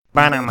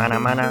Mana mana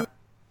mana.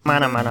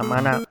 Mana mana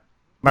mana.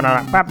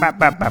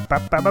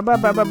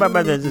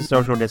 This is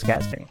Social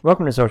Discasting.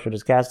 Welcome to Social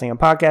Discasting, a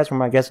podcast where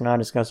my guests and I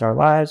discuss our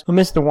lives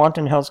amidst the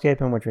wanton hellscape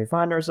in which we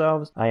find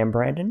ourselves. I am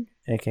Brandon,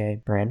 aka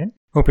Brandon.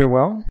 Hope you're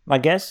well. My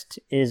guest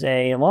is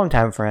a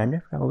longtime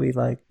friend, probably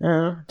like,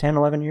 10,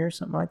 11 years,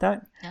 something like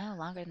that. No,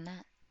 longer than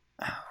that.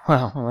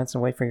 Well, let's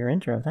wait for your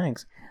intro,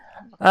 thanks.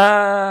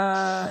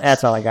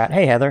 That's all I got.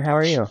 Hey, Heather, how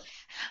are you?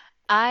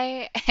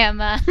 I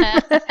am.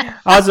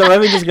 Also,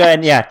 let me just go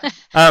ahead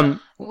and,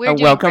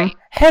 welcome, great.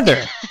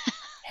 Heather.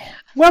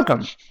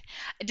 Welcome.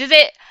 Does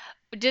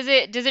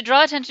it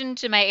draw attention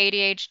to my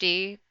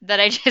ADHD that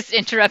I just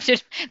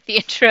interrupted the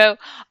intro,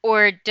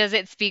 or does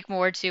it speak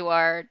more to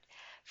our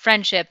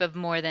friendship of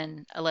more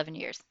than 11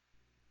 years?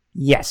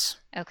 Yes.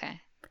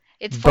 Okay.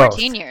 It's Both.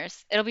 14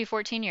 years. It'll be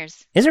 14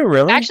 years. Is it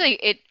really? Actually,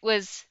 it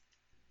was.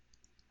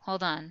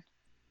 Hold on.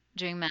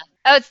 Doing math.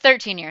 Oh, it's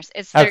 13 years.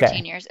 It's 13 Okay.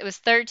 years. It was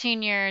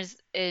 13 years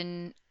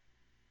in.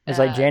 It's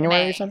like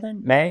January May. or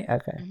something? May?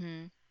 Okay.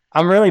 Mm-hmm.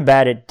 I'm really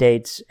bad at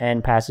dates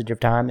and passage of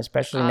time,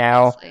 especially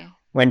now Obviously.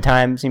 when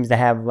time seems to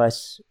have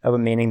less of a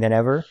meaning than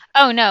ever.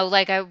 Oh no,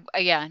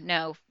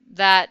 no,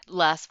 that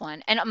last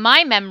one. And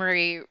my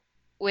memory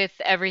with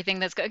everything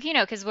that's going,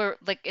 because we're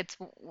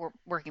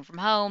working from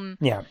home,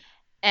 Yeah.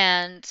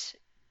 and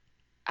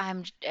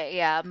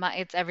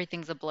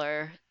everything's a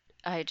blur.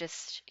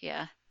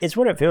 It's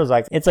what it feels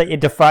like. It's like it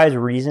defies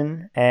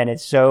reason, and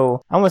it's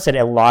so, I almost said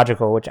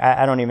illogical, which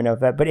I don't even know if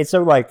that, but it's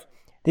so like,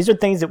 these are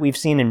things that we've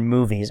seen in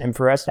movies, and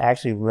for us to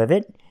actually live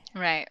it,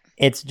 Right.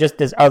 it's just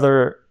this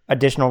other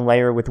additional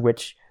layer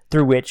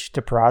through which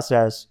to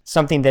process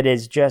something that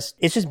is just,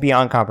 it's just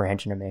beyond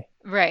comprehension to me.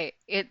 Right.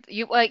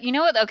 You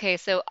know what? Okay,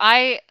 so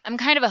I'm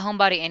kind of a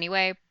homebody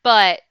anyway,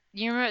 but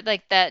you remember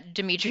like that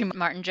Dimitri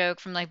Martin joke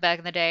from like back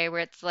in the day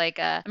where it's like,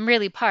 I'm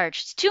really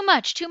parched. Too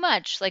much,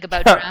 like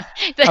about drowning.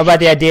 About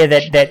the idea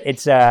that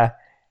it's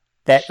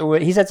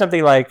he said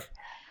something like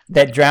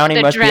that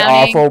drowning must be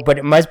awful, but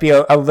it must be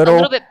a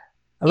little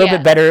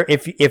bit better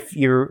if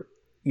you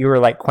were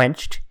like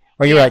quenched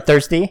or you were like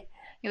thirsty.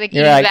 You're like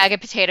eating a bag of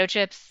potato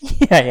chips.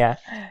 Yeah.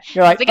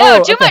 You're like, It's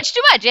like,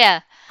 too much,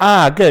 yeah.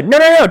 Ah, good.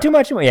 No, too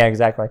much. Yeah,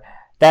 exactly.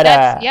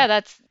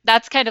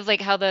 That's kind of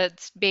like how the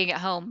being at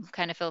home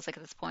kind of feels like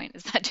at this point,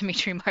 is that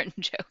Dimitri Martin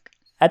joke.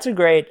 That's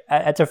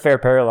a fair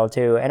parallel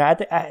too. And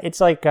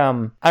it's like, I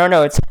don't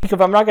know. It's like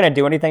if I'm not going to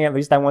do anything, at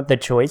least I want the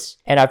choice.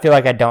 And I feel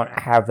like I don't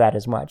have that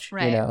as much,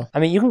 Right. I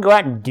memean, you can go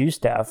out and do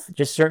stuff,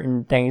 just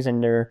certain things.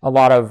 And there are a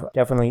lot of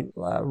definitely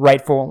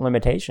rightful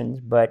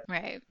limitations, but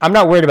Right. I'm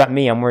not worried about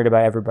me. I'm worried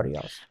about everybody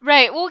else.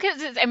 Right. Well, because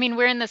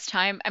we're in this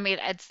time.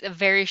 It's a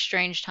very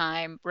strange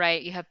time,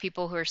 right? You have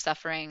people who are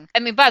suffering.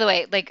 By the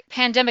way, like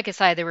pandemic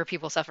aside, there were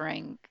people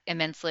suffering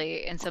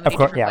immensely in so many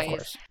different Of ways.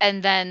 course.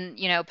 And then,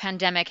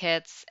 pandemic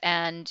hits,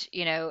 and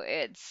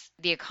it's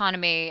the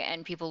economy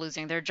and people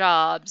losing their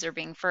jobs or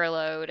being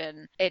furloughed,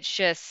 and it's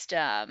just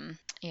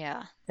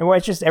yeah. And well,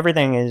 it's just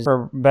everything is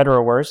for better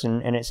or worse,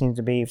 and it seems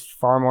to be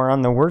far more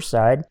on the worse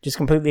side, just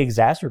completely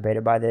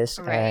exacerbated by this.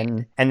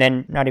 Right. And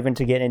then not even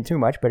to get in too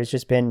much, but it's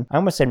just been, I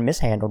almost said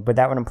mishandled, but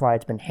that would imply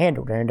it's been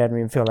handled, and it doesn't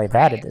even feel like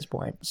that at this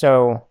point.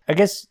 So I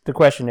guess the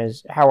question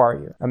is, how are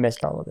you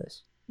amidst all of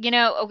this?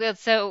 Okay,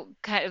 so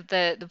kind of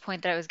the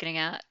point that I was getting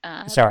at.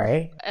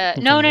 Sorry.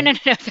 No.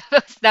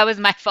 That was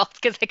my fault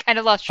because I kind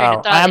of lost train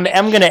of thought. I'm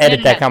going to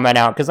edit that No. comment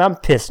out because I'm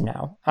pissed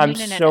now. I'm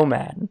No.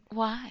 mad.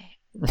 Why?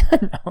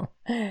 No.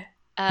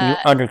 You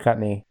undercut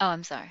me. Oh,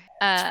 I'm sorry.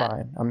 It's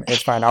fine.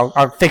 It's fine.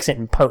 I'll fix it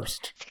in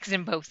post. Fix it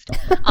in post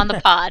on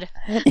the pod.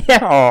 Yeah.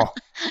 Oh.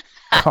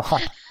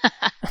 God.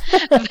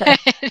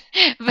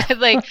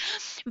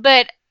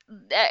 but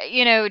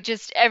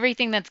just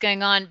everything that's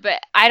going on.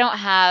 But I don't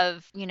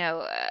have,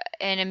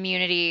 an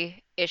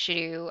immunity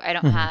issue. I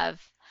don't have.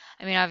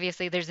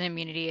 Obviously, there's an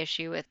immunity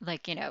issue with,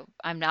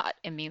 I'm not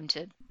immune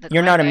to the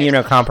You're not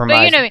coronavirus.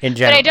 immunocompromised in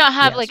general. But I don't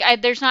have, Yes.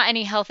 there's not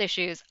any health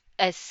issues.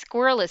 A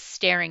squirrel is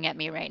staring at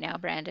me right now,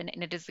 Brandon,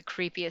 and it is the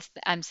creepiest.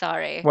 I'm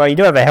sorry. Well, you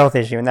do have a health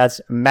issue, and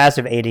that's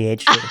massive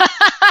ADHD.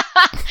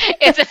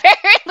 It's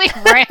apparently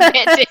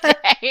rampant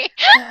today.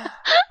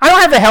 I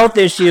don't have a health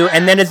issue,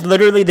 and then it's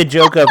literally the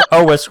joke of,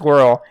 a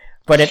squirrel,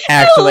 but it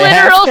actually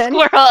Literal happened.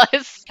 squirrel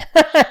is.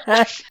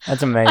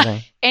 That's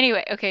amazing.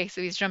 Anyway, okay,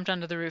 so he's jumped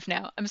onto the roof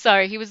now. I'm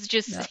sorry, he was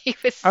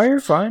Oh, you're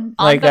fine.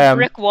 on the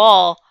brick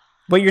wall.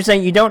 But you're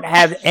saying you don't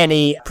have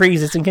any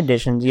pre-existing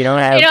conditions. You don't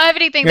have. I don't have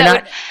anything you're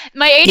that not-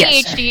 my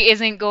ADHD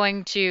isn't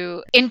going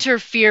to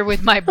interfere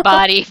with my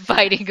body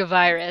fighting a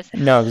virus.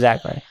 No,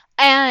 exactly.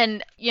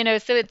 And,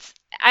 so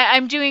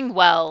I'm doing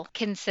well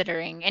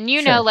considering. And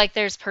Sure.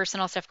 there's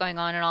personal stuff going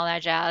on and all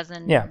that jazz.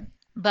 And Yeah.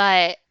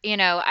 But,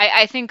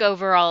 I think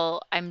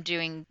overall I'm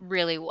doing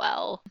really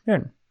well.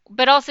 Good.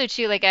 But also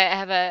too, I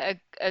have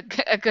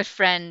a good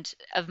friend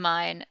of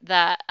mine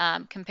that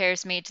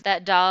compares me to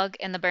that dog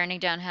in the burning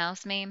down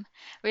house meme,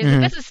 where he's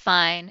like, "This is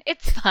fine,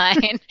 it's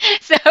fine."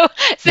 so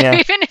Yeah.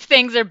 even if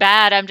things are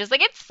bad, I'm just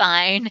like, "It's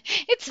fine,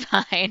 it's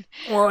fine."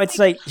 Well, it's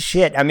like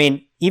shit.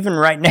 Even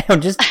right now,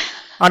 just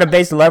on a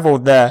base level,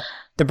 the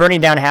the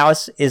burning down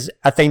house is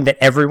a thing that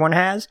everyone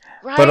has,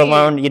 Right. but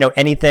alone,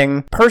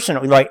 anything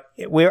personal, like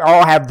we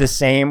all have the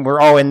same, we're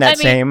all in that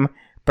same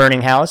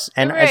burning house.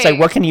 And it's like,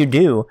 what can you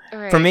do?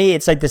 Right. For me,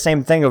 it's like the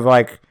same thing of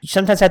like,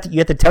 sometimes you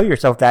have to tell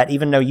yourself that,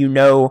 even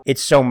though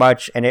it's so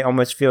much and it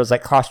almost feels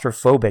like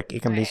claustrophobic.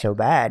 It can be so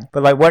bad.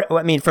 But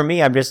like, for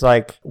me, I'm just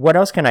like, what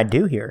else can I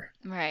do here?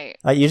 Right.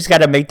 You just got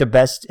to make the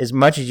best as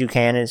much as you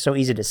can. And it's so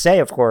easy to say,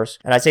 of course.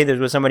 And I say this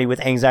with somebody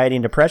with anxiety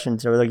and depression.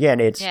 So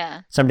again,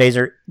 some days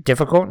are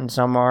difficult and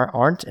some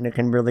aren't. And it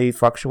can really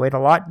fluctuate a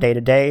lot day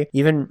to day,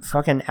 even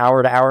fucking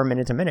hour to hour,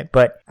 minute to minute.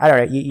 But I don't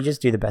know. You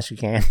just do the best you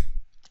can.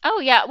 Oh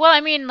yeah. Well,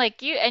 I mean,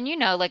 like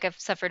like I've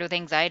suffered with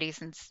anxiety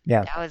since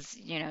I was,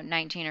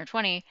 19 or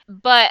 20.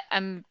 But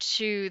I'm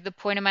to the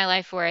point in my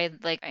life where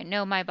I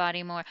know my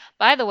body more.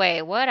 By the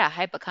way, what a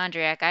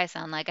hypochondriac I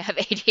sound like. I have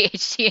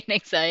ADHD and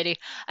anxiety.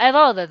 I have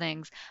all the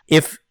things.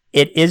 If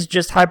it is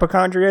just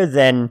hypochondria,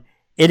 then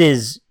it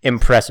is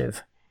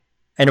impressive.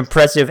 An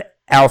impressive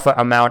alpha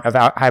amount of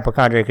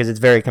hypochondria, because it's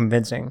very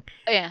convincing.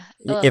 Yeah.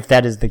 If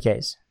that is the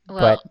case.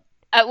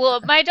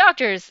 Well, my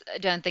doctors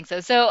don't think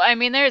so. So I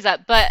mean, there's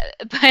that. But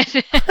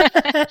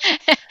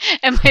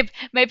and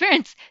my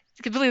parents,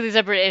 completely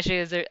separate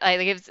issues.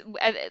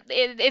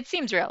 It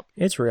seems real.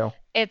 It's real.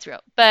 It's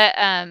real. But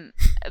I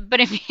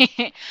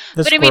mean,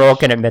 the squirrel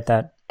can admit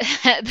that.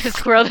 The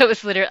squirrel that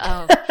was literally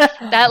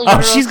that literal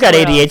Oh, she's got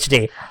squirrel.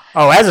 ADHD.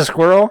 Oh, as a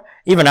squirrel,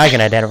 even I can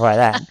identify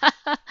that.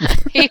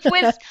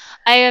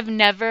 I have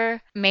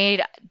never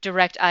made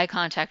direct eye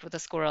contact with a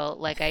squirrel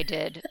like I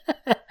did.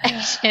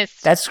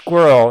 That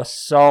squirrel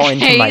saw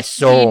into my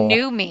soul. He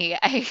knew me.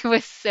 I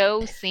was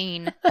so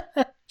seen.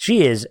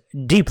 She is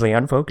deeply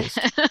unfocused.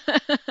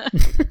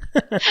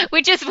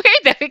 Which is weird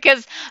though,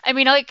 because I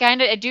mean,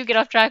 I do get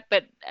off track,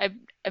 but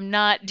I'm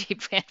not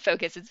deeply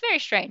unfocused. It's very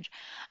strange.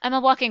 I'm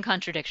a walking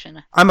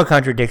contradiction. I'm a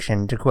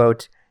contradiction, to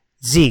quote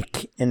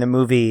Zeke in the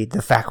movie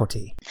The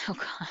Faculty. Oh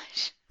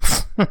gosh.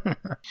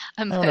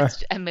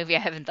 A movie I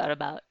haven't thought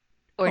about.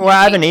 Well,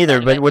 I haven't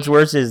either, but what's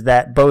worse is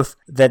that both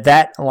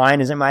that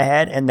line is in my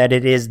head and that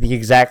it is the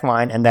exact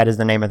line and that is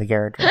the name of the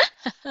character.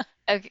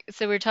 Okay,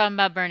 so we're talking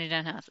about burning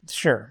down houses.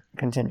 Sure.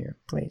 Continue,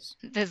 please.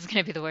 This is going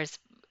to be the worst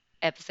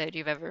episode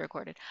you've ever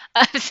recorded.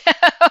 So,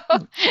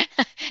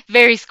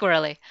 very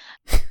squirrely.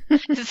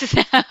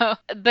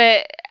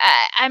 But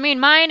I mean,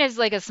 mine is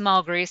like a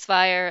small grease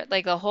fire.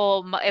 Like the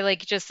whole,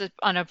 like just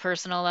on a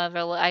personal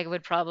level, I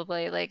would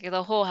probably like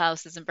the whole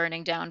house isn't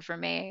burning down for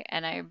me,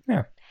 and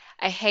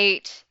I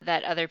hate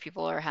that other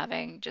people are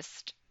having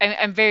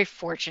I'm very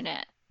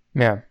fortunate.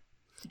 Yeah.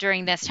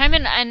 During this time,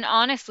 and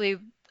honestly,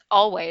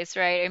 always,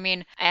 right? I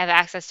mean, I have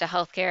access to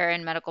healthcare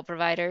and medical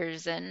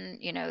providers and,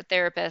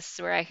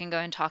 therapists where I can go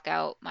and talk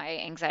out my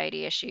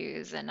anxiety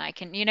issues, and I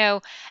can,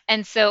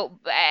 and so,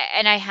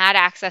 and I had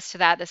access to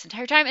that this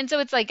entire time. And so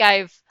it's like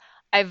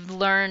I've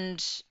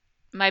learned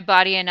my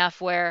body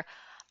enough where,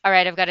 all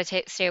right, I've got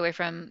to stay away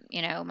from,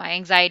 my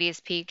anxiety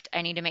is peaked.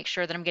 I need to make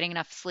sure that I'm getting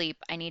enough sleep.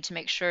 I need to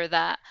make sure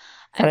that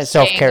I'm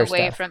staying self-care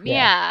away stuff. from,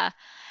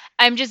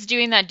 I'm just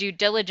doing that due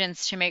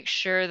diligence to make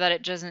sure that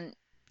it doesn't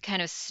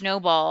kind of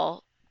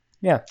snowball.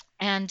 Yeah.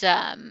 And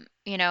and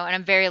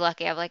I'm very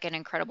lucky. I have like an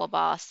incredible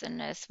boss and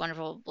this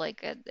wonderful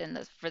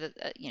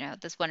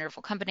this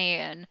wonderful company,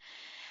 and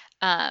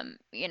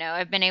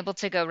I've been able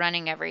to go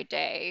running every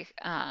day.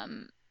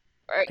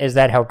 Has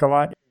that helped a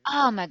lot?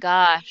 Oh my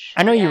gosh.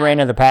 I know you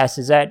ran in the past.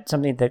 Is that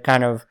something that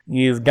kind of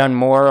you've done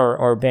more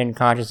or been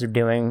conscious of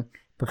doing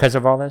because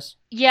of all this?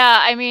 Yeah,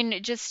 I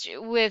mean, just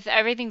with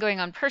everything going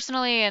on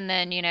personally, and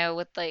then,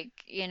 with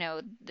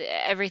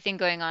everything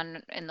going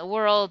on in the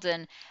world.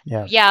 And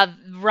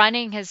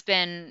running has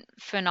been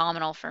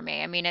phenomenal for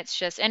me. I mean, it's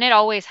just, and it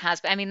always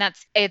has been. I mean,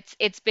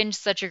 it's been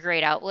such a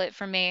great outlet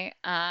for me.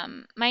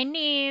 My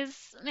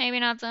knees, maybe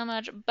not so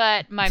much,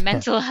 but my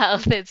mental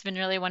health, it's been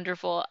really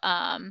wonderful.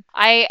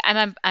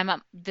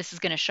 This is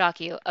going to shock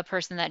you, a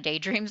person that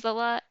daydreams a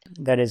lot.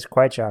 That is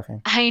quite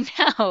shocking.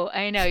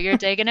 I know. You're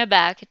taken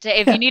aback.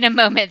 If you need a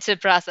moment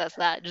to process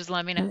that, just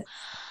let me know.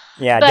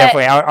 Yeah,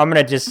 definitely. I'm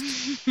going to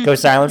just go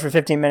silent for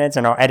 15 minutes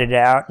and I'll edit it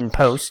out and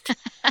post.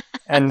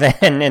 And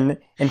then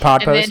in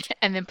pod post.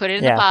 And then put it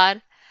in the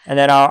pod. And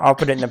then I'll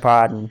put it in the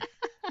pod. And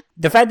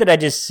the fact that I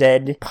just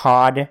said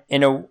pod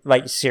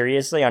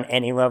seriously on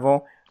any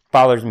level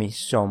bothers me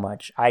so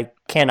much. I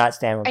cannot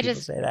stand when people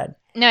say that.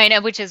 No, I know,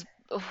 which is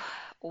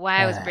why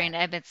I was brain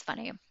dead. It's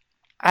funny.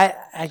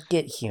 I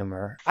get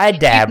humor. I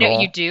dabble. No,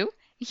 you do?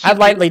 I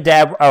lightly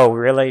dab. Oh,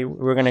 really?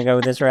 We're going to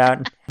go this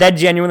route? That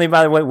genuinely,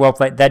 by the way, well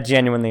played. That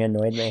genuinely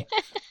annoyed me.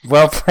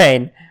 Well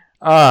played.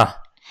 Well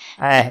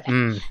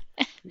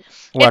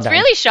it's done.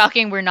 really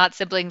shocking we're not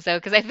siblings, though,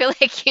 because I feel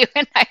like you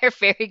and I are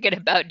very good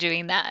about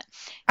doing that.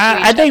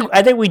 I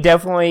think we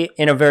definitely,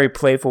 in a very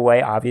playful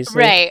way,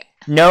 obviously, right,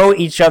 know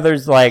each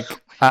other's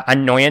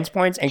annoyance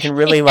points and can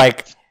really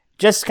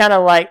just kind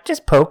of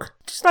just poke,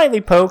 just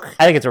slightly poke.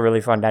 I think it's a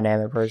really fun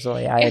dynamic,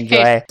 personally. I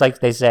enjoy, like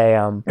they say,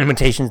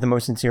 imitation is the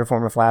most sincere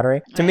form of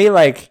flattery. To me,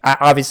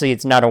 obviously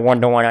it's not a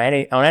one-to-one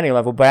on any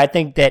level, but I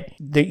think that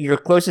your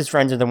closest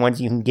friends are the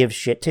ones you can give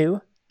shit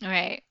to.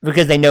 Right.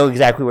 because they know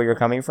exactly where you're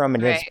coming from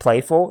and it's Right.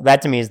 playful.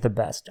 That to me is the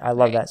best. I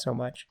love Right. that so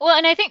much. Well,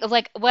 and I think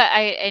like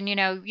you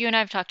know, you and I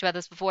have talked about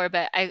this before,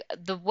 but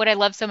what I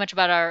love so much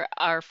about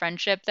our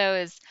friendship though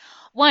is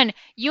one,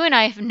 you and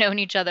I have known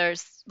each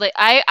other's like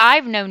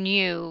I've known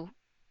you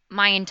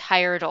my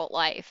entire adult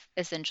life,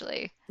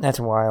 essentially. That's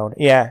wild.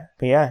 Yeah,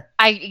 but yeah.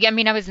 I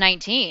mean, I was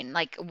 19.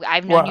 Like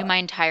I've known you Well, my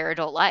entire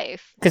adult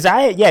life.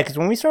 because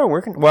when we started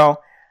working,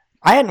 well,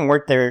 I hadn't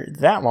worked there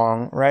that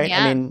long, right? I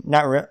Yeah. mean,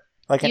 not real,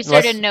 like You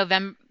started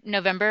unless,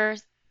 November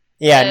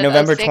yeah, of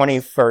November '06,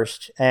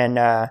 21st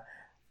and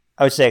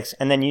 '06,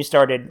 and then you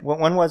started.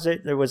 When was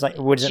it? It was like,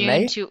 was it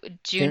May? June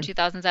June?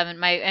 2007.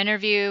 My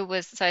interview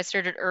was so I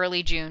started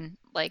early June,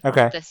 like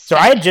Okay, the so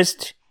I had second.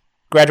 just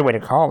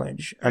graduated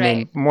college. I Right.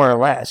 mean, more or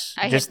less,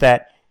 I had just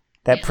that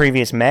yeah.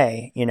 previous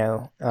May, in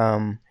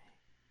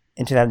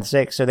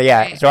 2006. So yeah,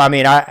 Right. so I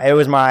mean, it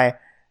was my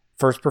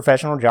first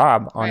professional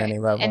job on Right. any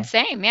And level.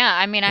 same, yeah.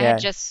 I mean, Yeah,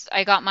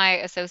 I got my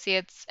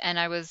associates and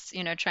I was,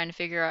 trying to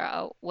figure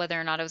out whether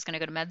or not I was going to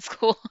go to med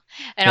school.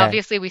 And yeah,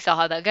 obviously we saw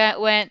how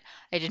that went.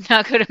 I did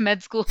not go to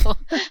med school.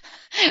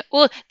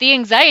 Well, the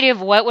anxiety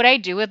of what would I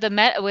do with the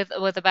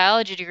with a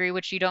biology degree,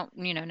 which you don't,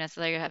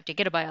 necessarily have to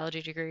get a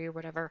biology degree or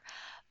whatever,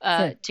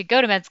 sure. to go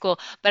to med school.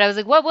 But I was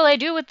like, what will I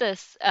do with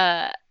this,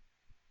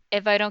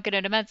 if I don't get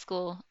into med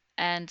school?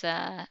 And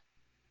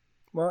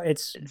Well,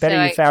 it's so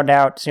better you found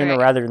out sooner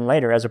right, rather than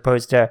later, as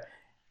opposed to,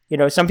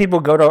 some people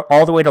go to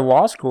all the way to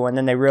law school and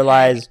then they right.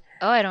 realize,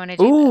 Oh, I don't want to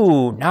do this.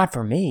 ooh, not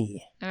for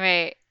me.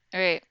 Right,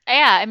 right.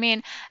 Yeah, I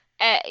mean,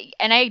 uh,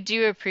 and I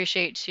do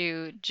appreciate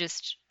too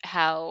just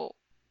how,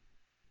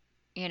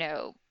 you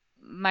know,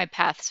 my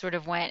path sort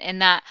of went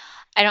and that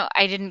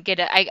I didn't get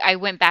it. I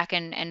went back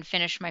and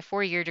finished my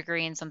 4-year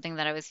degree in something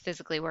that I was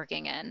physically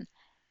working in,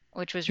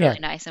 which was Yeah, really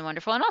nice and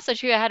wonderful. And also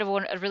too, I had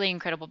a really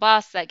incredible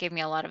boss that gave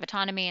me a lot of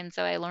autonomy, and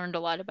so I learned a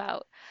lot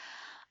about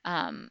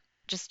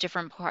just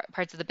different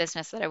parts of the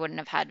business that I wouldn't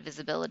have had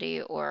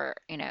visibility or,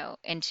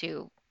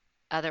 into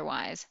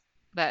otherwise.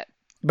 But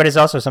but it's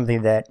also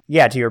something that,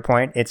 yeah, to your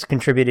point, it's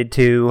contributed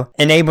to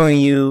enabling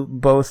you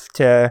both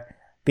to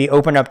be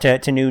open up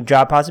to new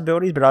job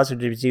possibilities, but also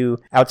to do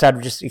outside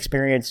of just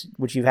experience,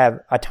 which you have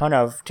a ton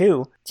of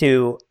too,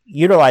 to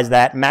utilize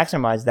that,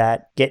 maximize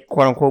that, get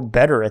quote unquote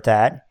better at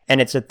that. And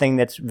it's a thing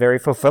that's very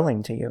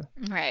fulfilling to you,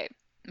 right.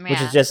 which is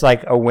Yeah. just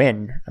like a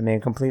win. I mean,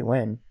 a complete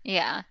win.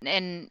 Yeah,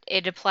 and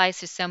it applies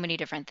to so many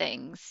different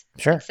things.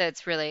 Sure. So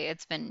it's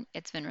been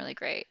really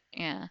great.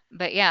 Yeah.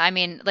 But yeah, I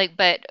mean, like,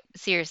 but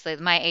seriously,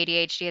 my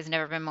ADHD has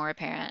never been more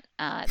apparent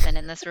than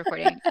in this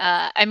recording.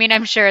 I mean,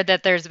 I'm sure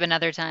that there's been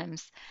other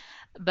times,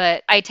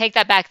 but I take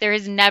that back. There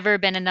has never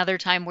been another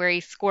time where a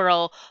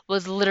squirrel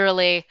was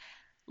literally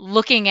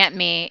looking at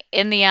me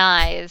in the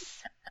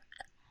eyes.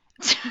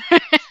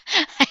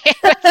 It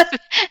was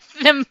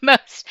the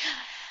most.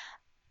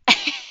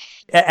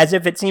 As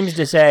if it seemed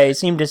to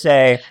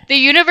say, The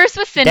universe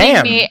was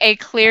sending me damn. a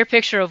clear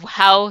picture of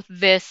how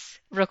this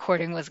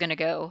recording was going to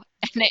go.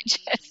 And it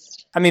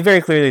just. I mean,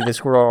 very clearly the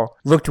squirrel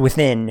looked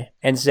within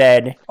and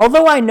said,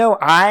 although I know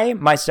I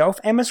myself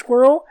am a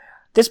squirrel,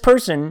 this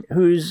person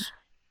whose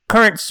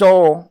current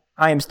soul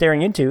I am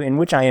staring into, in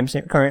which I am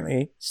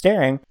currently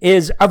staring,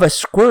 is of a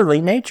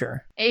squirrely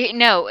nature.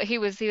 No, he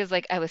was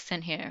like, I was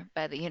sent here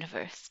by the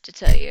universe to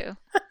tell you.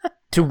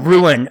 To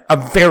ruin a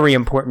very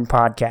important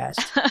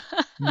podcast.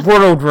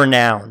 World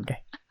renowned.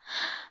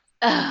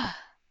 Ugh.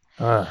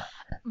 Ugh.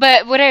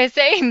 But what I was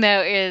saying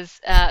though is,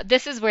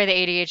 this is where the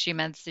ADHD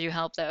meds do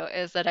help though,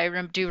 is that I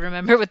do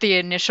remember what the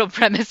initial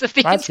premise of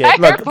the That's entire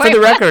good. Look, for point the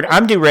was. record,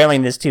 I'm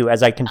derailing this too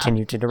as I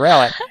continue to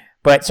derail it.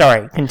 But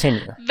sorry,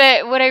 continue.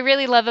 But what I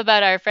really love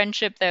about our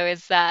friendship, though,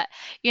 is that,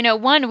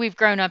 one, we've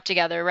grown up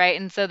together, right?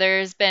 And so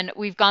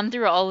we've gone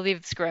through all of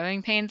these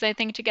growing pains, I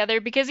think,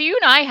 together because you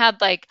and I had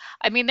like,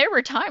 I mean, there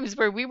were times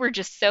where we were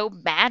just so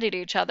mad at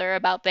each other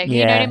about things.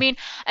 You know what I Yeah. mean?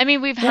 I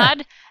mean, we've Yeah.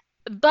 had,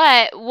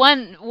 but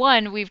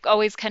we've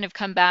always kind of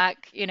come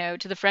back, to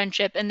the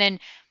friendship. And then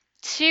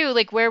two,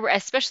 like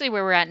especially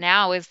where we're at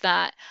now, is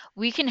that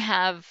we can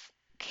have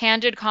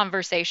candid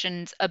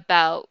conversations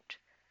about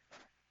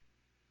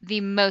the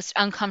most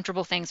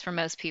uncomfortable things for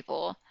most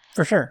people.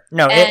 For sure.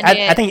 No, And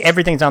I think it's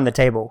everything's on the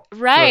table.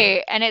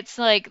 right. And it's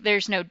like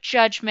there's no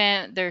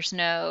judgment, there's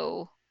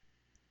no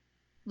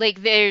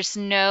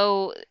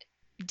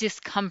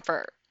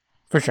discomfort,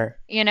 For sure.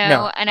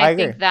 No, and I I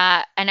agree. think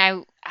that and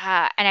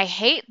I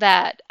hate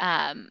that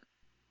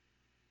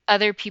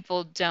other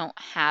people don't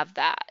have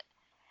that.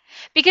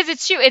 Because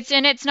it's true.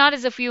 It's not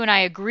as if you and I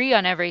agree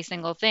on every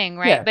single thing,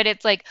 right? Yeah. But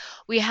it's like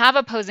we have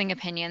opposing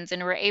opinions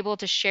and we're able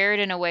to share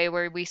it in a way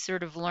where we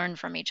sort of learn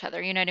from each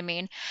other. You know what I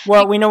mean?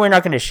 Well, Be- we know we're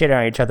not going to shit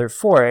on each other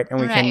for it, and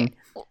we right.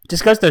 can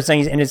discuss those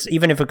things. And it's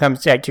even if it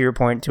comes back to your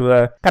point to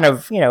a kind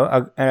of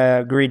a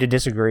agree to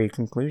disagree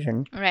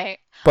conclusion, Right.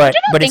 but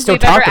it's still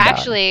talked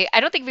about. I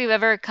don't think we've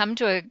ever come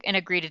to an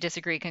agree to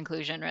disagree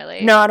conclusion,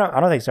 really. No, I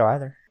don't think so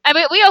either. I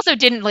mean, we also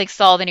didn't like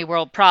solve any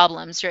world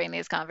problems during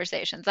these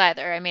conversations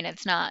either. I mean,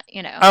 it's not,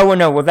 Oh well,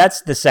 no, well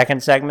that's the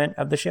second segment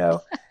of the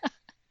show.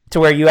 to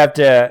where you have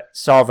to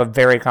solve a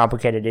very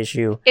complicated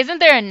issue. Isn't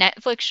there a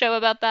Netflix show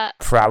about that?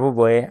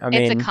 Probably. I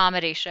mean, it's a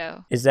comedy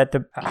show. Is that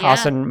the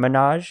Hassan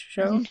Minhaj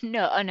show?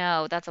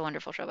 No, that's a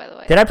wonderful show, by the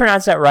way. Did I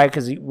pronounce that right?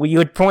 Because you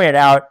had pointed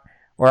out,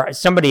 or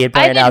somebody had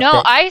pointed out.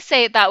 I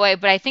say it that way,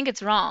 but I think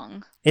it's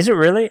wrong. Is it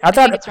really? I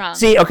think it's wrong.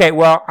 See, okay,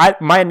 well,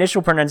 my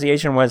initial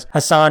pronunciation was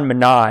Hassan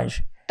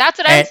Minhaj. That's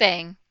what I'm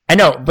saying. I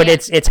know, but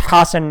it's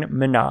Hassan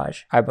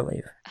Minhaj, I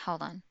believe.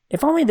 Hold on.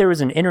 If only there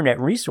was an internet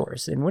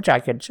resource in which I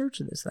could search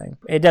this thing.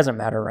 It doesn't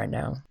matter right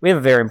now. We have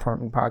a very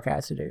important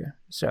podcast to do.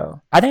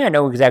 So I think I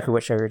know exactly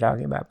what show you're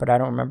talking about, but I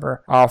don't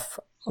remember off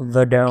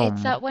the dome.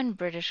 It's that one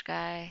British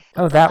guy.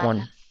 Oh, that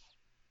one.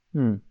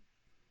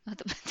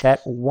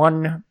 That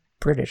one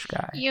British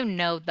guy. You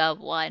know the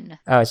one.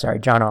 Oh, sorry,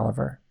 John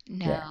Oliver.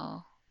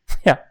 No.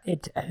 Yeah.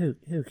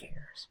 Who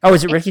cares? Oh,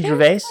 is it Ricky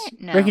Gervais?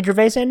 No. Ricky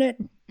Gervais in it?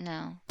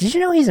 No. Did you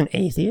know he's an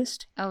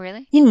atheist? Oh,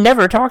 really? He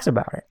never talks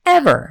about it.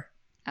 Ever.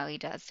 Oh, he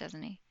does,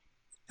 doesn't he?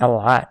 A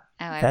lot.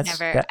 Oh, I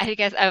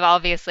guess I've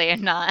obviously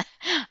am not.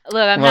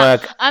 I'm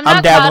I'm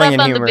not dabbling caught up in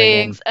on the humor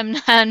beings. I'm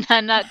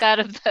not caught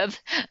up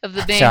of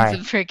the beings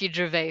of Ricky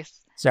Gervais.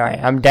 Sorry,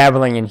 I'm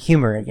dabbling in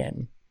humor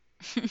again.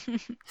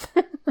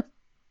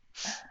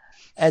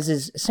 As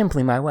is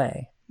simply my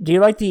way. Do you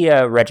like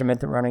the regiment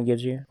that running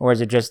gives you? Or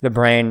is it just the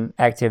brain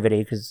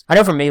activity? Because I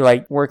know for me,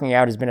 like, working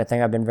out has been a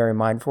thing I've been very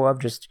mindful of,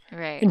 just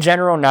in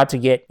general, not to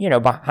get,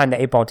 behind the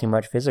 8-ball too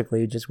much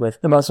physically, just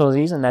with the muscle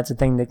disease, and that's a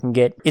thing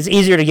that it's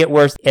easier to get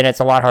worse, and it's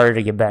a lot harder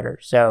to get better.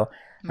 So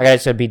I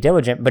gotta be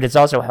diligent, but it's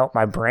also helped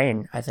my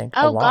brain, I think,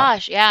 a lot. Oh,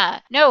 gosh, yeah.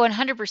 No,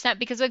 100%,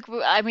 because,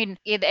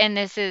 and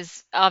this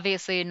is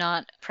obviously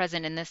not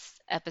present in this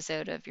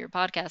episode of your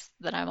podcast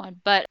that I'm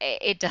on, but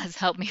it does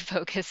help me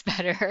focus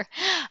better,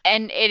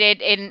 and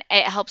it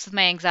helps with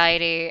my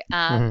anxiety.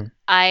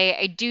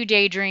 I do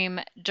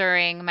daydream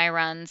during my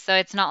runs, so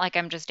it's not like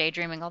I'm just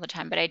daydreaming all the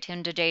time, but I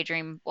tend to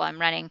daydream while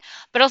I'm running.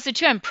 But also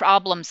too, I'm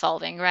problem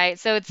solving, right?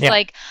 So it's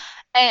like,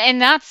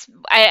 and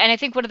I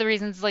think one of the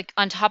reasons, like,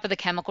 on top of the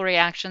chemical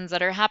reactions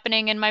that are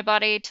happening in my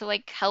body to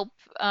like help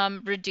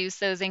reduce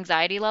those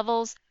anxiety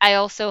levels, I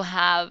also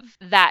have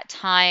that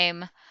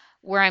time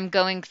where I'm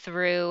going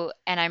through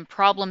and I'm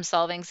problem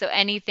solving. So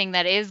anything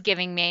that is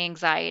giving me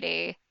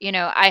anxiety,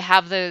 I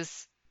have that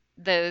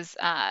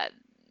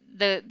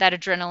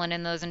adrenaline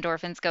and those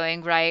endorphins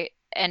going, right?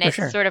 And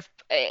it's sort of,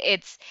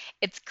 it's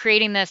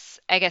creating this,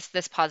 I guess,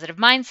 this positive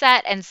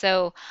mindset. And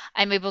so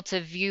I'm able to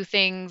view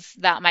things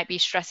that might be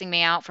stressing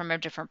me out from a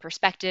different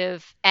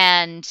perspective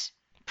and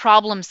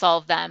problem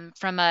solve them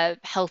from a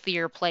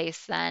healthier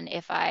place than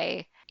if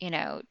I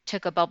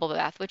took a bubble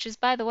bath, which is,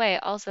 by the way,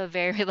 also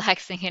very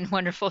relaxing and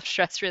wonderful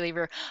stress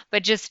reliever.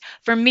 But just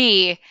for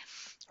me,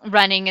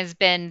 running has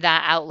been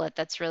that outlet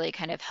that's really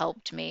kind of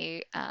helped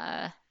me.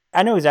 I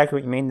know exactly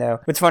what you mean, though.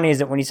 What's funny is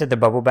that when you said the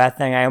bubble bath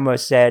thing, I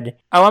almost said,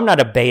 oh, I'm not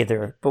a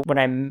bather. But what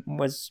I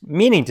was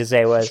meaning to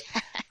say was,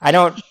 I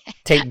don't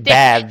take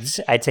baths,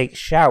 I take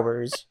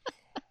showers.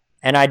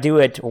 And I do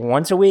it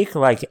once a week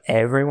like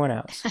everyone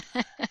else.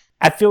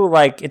 I feel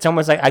like it's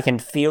almost like I can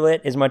feel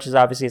it as much as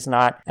obviously it's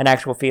not an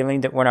actual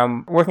feeling, that when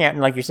I'm working out and,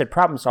 like you said,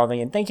 problem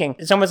solving and thinking,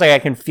 it's almost like I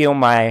can feel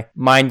my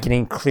mind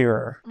getting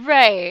clearer.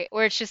 Right.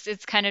 Where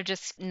it's kind of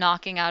just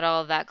knocking out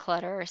all of that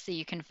clutter so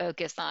you can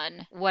focus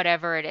on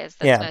whatever it is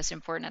that's most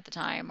important at the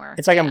time. Or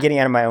it's like I'm getting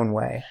out of my own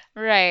way.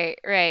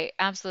 Right.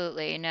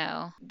 Absolutely.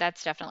 No,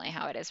 that's definitely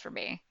how it is for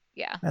me.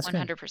 Yeah, that's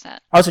 100%. Good.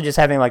 Also, just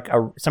having like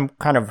some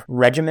kind of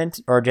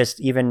regiment, or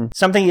just even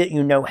something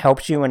that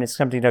helps you, and it's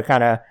something to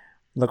kind of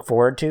look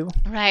forward to.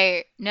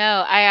 Right.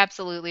 No, I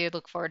absolutely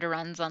look forward to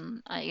runs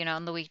on,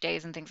 on the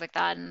weekdays and things like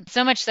that. And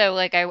so much so,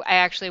 like, I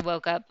actually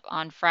woke up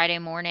on Friday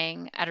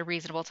morning at a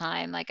reasonable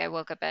time. Like, I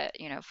woke up at,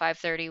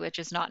 5:30, which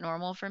is not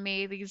normal for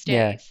me these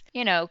days,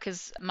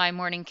 because my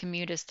morning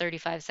commute is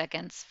 35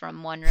 seconds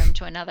from one room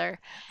to another.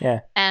 Yeah.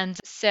 And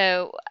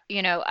so,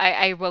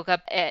 I woke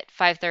up at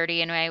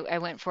 5:30 and I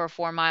went for a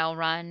 4-mile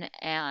run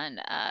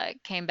and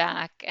came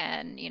back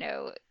and,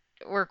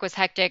 work was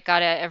hectic,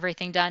 got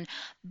everything done,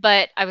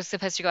 but I was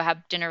supposed to go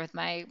have dinner with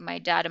my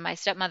dad and my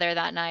stepmother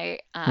that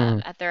night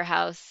at their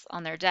house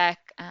on their deck,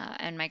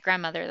 and my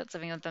grandmother that's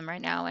living with them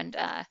right now, and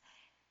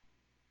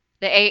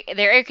their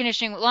air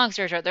conditioning, long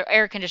story short, their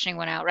air conditioning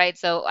went out, right?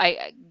 So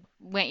I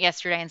went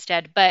yesterday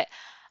instead, but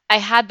I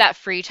had that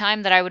free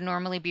time that I would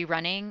normally be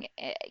running,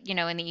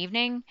 in the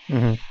evening,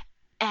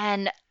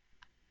 and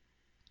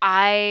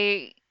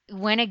I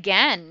went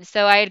again.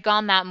 So I had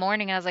gone that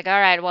morning and I was like, all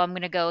right, well, I'm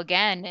going to go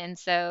again. And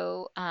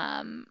so,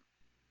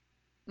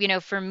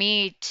 for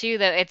me too,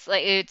 though,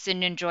 it's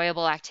an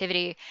enjoyable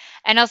activity.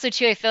 And also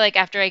too, I feel like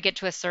after I get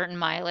to a certain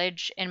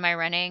mileage in my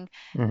running,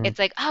 it's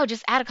like, oh,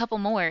 just add a couple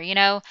more,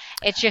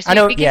 it's just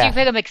because you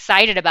feel I'm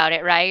excited about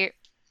it. Right.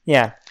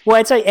 Yeah.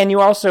 Well, it's like, and you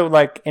also,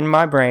 like, in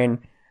my brain,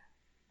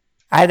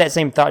 I had that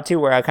same thought too,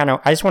 where I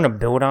just want to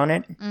build on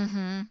it,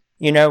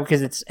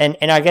 because it's, and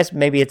I guess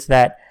maybe it's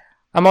that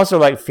I'm also,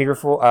 like,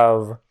 fearful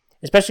of,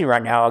 especially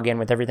right now, again,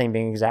 with everything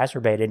being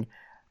exacerbated,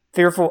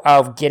 fearful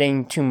of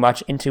getting too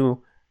much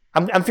into,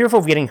 I'm fearful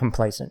of getting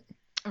complacent.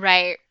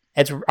 Right.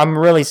 I'm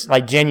really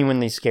like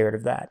genuinely scared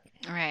of that.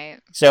 Right.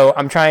 So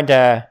I'm trying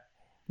to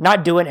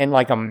not do it in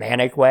like a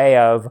manic way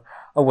of,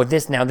 oh, well,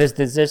 this now, this,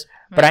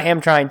 but I am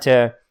trying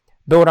to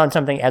build on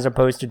something as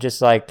opposed to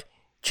just like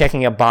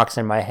checking a box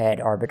in my head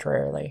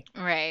arbitrarily.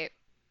 Right.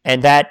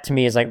 And that to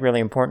me is like really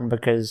important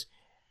because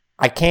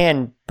I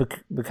can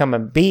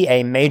be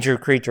a major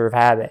creature of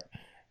habit.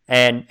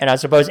 And I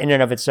suppose in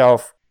and of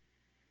itself,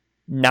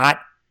 not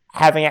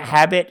having a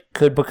habit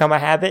could become a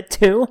habit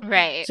too.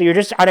 Right. So you're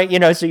just,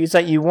 so it's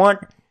like you want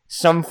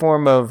some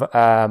form of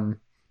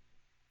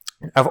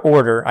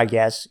order, I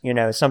guess,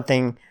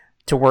 something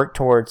to work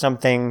towards,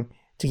 something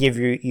to give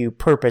you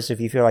purpose if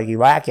you feel like you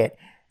lack it,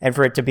 and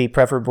for it to be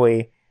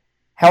preferably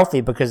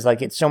healthy because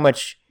like it's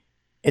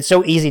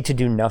so easy to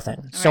do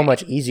nothing, so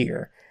much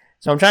easier.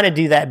 So I'm trying to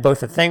do that,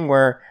 both a thing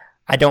where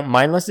I don't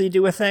mindlessly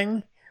do a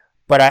thing,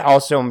 but I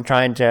also am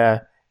trying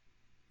to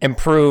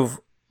improve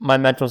my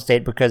mental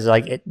state because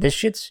like this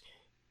shit's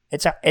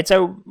it's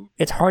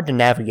hard to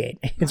navigate.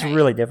 It's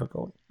really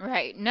difficult.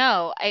 Right.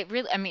 No, I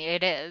mean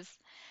it is.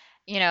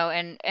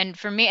 And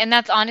for me, and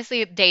that's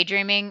honestly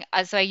daydreaming.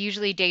 So I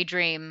usually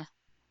daydream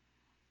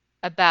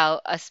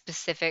about a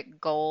specific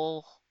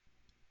goal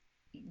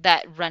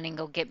that running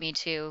will get me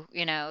to,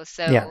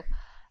 So Yeah.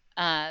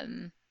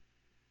 um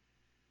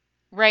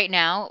right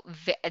now,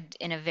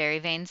 in a very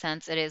vain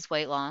sense, it is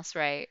weight loss,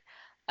 right?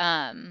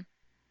 Um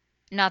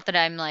Not that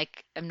I'm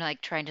like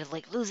trying to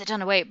like lose a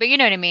ton of weight, but you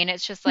know what I mean?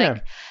 It's just Yeah.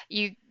 like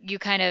you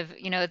kind of,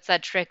 it's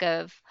that trick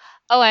of,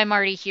 oh, I'm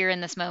already here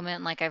in this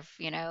moment, like I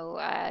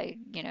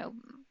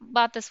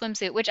bought the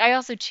swimsuit, which I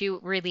also too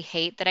really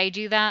hate that I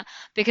do that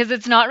because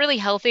it's not really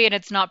healthy and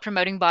it's not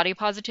promoting body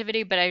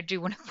positivity, but I do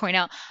want to point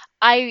out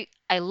I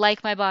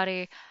like my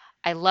body.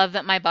 I love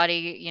that my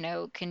body,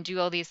 can do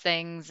all these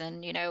things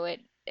and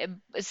it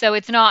so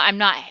it's not I'm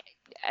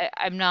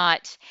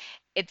not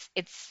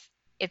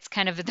it's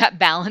kind of that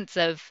balance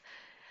of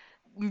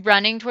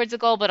running towards a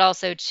goal, but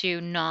also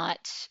to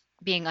not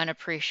being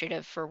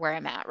unappreciative for where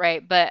I'm at,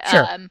 right?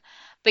 Sure.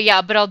 But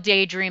yeah, but I'll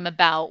daydream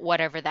about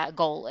whatever that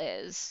goal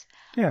is.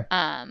 Yeah.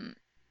 Um,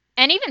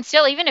 and even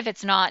still, even if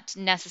it's not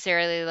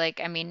necessarily like,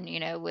 I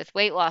mean, with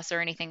weight loss or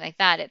anything like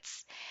that,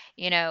 it's,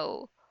 you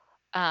know,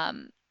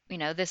 um,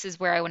 this is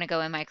where I want to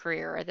go in my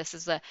career, or this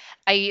is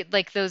I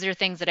like those are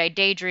things that I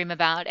daydream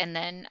about, and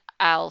then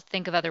I'll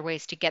think of other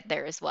ways to get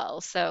there as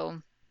well.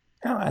 So,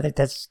 No, I think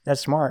that's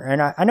smart.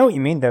 And I know what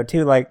you mean though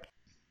too. Like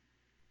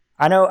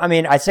I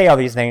mean, I say all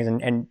these things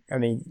and I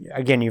mean,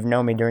 again, you've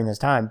known me during this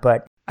time,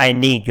 but I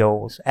need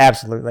goals.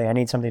 Absolutely. I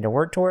need something to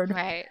work toward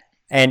right,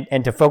 and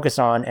to focus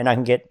on, and I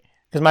can get,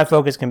 because my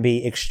focus can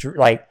be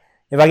like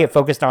if I get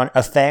focused on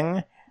a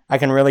thing, I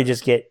can really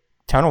just get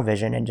tunnel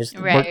vision and just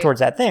work right, towards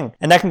that thing.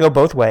 And that can go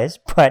both ways,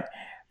 but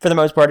for the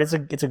most part, it's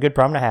a good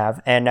problem to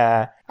have. And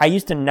I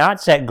used to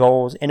not set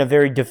goals in a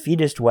very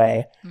defeatist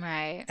way,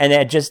 right, and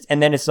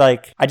then it's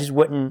like I just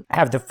wouldn't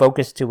have the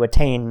focus to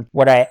attain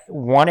what I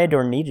wanted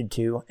or needed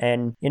to,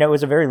 and it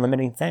was a very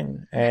limiting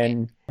thing.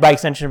 And by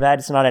extension of that,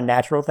 it's not a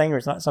natural thing, or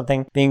it's not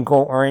something being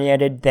goal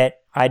oriented that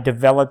I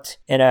developed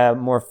in a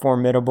more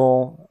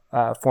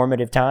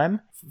formative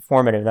time.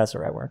 Formative, that's the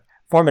right word.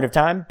 Formative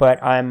time,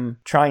 but I'm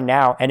trying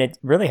now, and it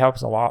really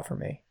helps a lot for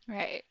me.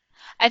 right.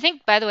 I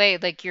think, by the way,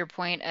 like your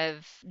point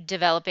of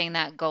developing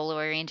that goal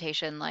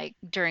orientation, like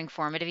during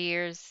formative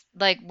years,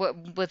 like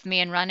with me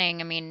and running,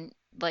 I mean,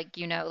 like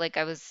like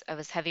I was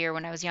heavier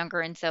when I was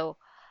younger, and so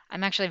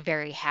I'm actually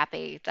very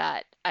happy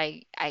that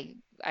I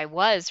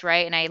was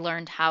right, and I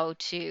learned how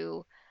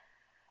to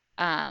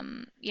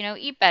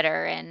eat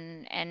better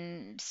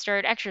and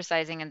start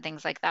exercising and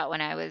things like that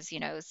when I was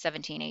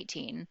 17,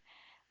 18.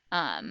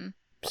 Um,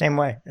 Same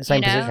way, you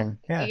same know, position.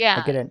 Yeah, I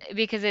yeah, get it.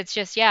 because it's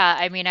just yeah.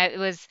 I mean,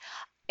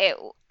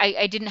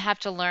 I didn't have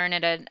to learn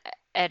at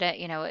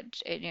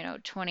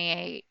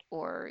 28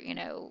 or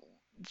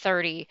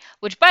 30,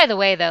 which by the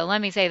way though,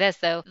 let me say this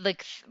though,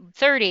 like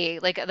 30,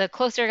 like the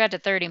closer I got to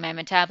 30, my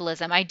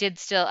metabolism, I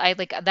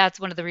like that's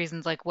one of the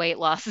reasons like weight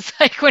loss is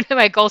like one of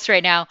my goals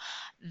right now.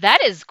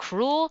 That is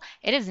cruel.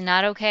 It is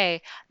not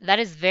okay. That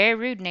is very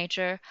rude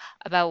nature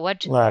about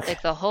what Look,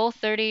 like the whole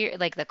 30,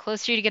 like the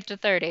closer you get to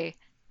 30.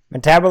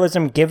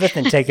 metabolism giveth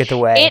and taketh It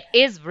away.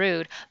 is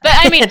rude. But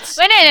I mean, It's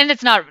and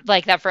it's not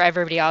like that for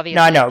everybody, No, I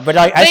obviously. know, but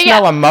I But yeah,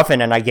 smell a muffin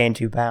and I gain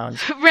 2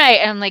 pounds. right.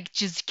 And I'm like,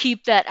 just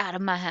keep that out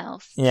of my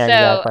house. Yeah,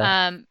 So,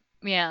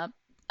 exactly. yeah.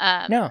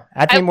 Um, No, I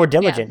have to be more yeah,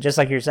 diligent, just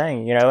like you're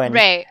saying, and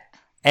right,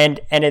 and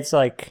it's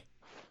like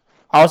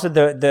also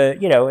the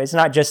it's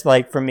not just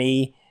like for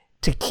me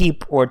to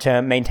keep or to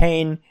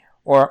maintain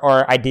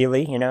or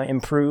ideally,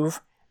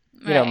 improve,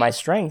 my right,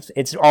 strength.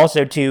 It's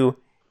also to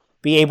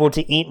be able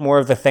to eat more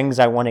of the things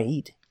I want to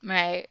eat.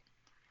 right.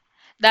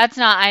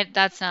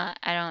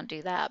 I don't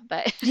do that,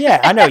 but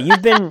Yeah, I know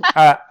you've been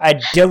a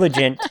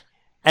diligent,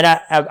 and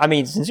I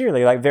mean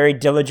sincerely, like very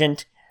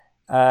diligent.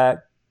 I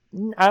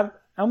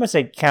almost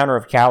say counter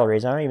of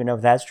calories. I don't even know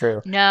if that's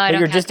true, no, I but don't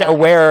you're count just calories.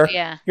 aware.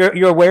 Yeah,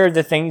 You're aware of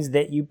the things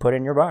that you put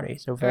in your body.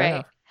 So fair right.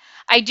 enough.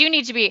 I do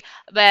need to be,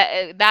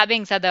 but that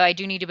being said, though, I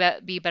do need to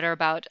be better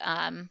about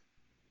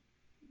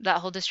that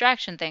whole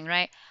distraction thing,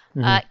 right?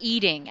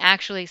 Eating,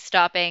 actually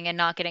stopping and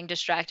not getting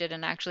distracted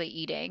and actually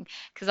eating.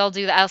 Because I'll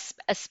do that.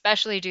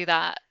 Especially do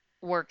that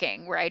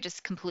working where I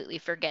just completely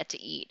forget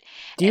to eat.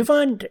 Do you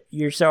find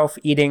yourself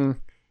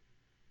eating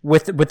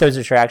with those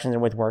distractions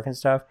and with work and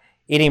stuff,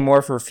 eating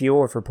more for fuel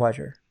or for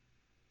pleasure?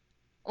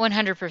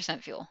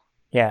 100% fuel.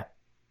 Yeah.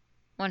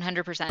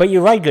 100%. But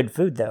you like good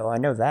food, though. I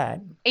know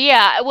that.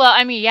 Yeah, well,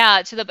 I mean,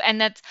 yeah,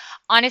 and that's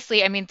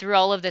honestly, I mean, through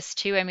all of this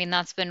too, I mean,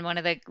 that's been one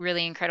of the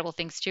really incredible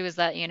things too, is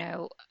that,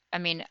 I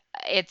mean,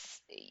 I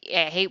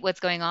hate what's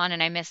going on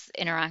and I miss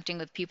interacting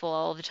with people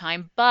all the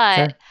time, but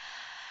Sure.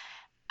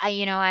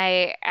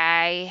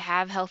 I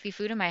have healthy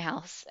food in my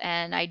house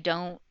and I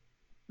don't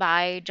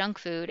buy junk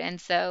food. And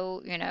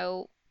so,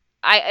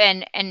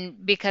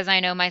 and because I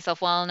know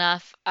myself well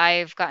enough,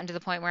 I've gotten to the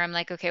point where I'm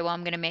like, okay, well,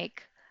 I'm going to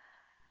make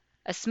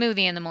a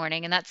smoothie in the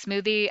morning, and that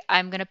smoothie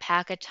I'm going to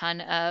pack a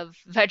ton of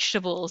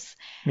vegetables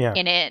Yeah.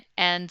 in it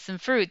and some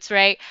fruits,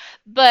 right?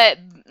 But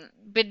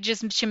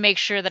just to make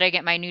sure that I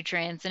get my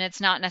nutrients, and it's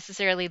not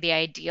necessarily the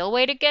ideal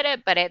way to get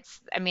it, but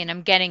I mean,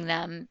 I'm getting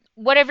them.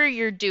 Whatever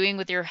you're doing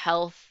with your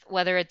health,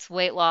 whether it's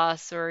weight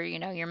loss or,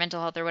 your mental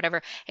health or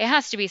whatever, it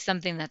has to be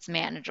something that's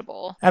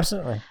manageable.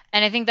 Absolutely.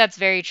 And I think that's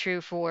very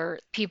true for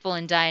people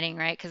in dieting,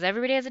 right? Because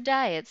everybody has a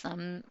diet.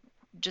 Some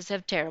just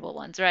have terrible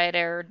ones, right?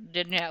 Or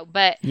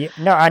but Yeah.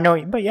 No, I know.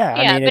 But yeah,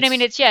 yeah, I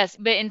mean, it's yes,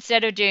 but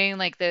instead of doing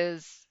like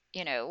those,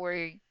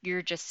 where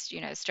you're just,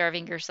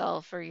 starving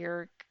yourself or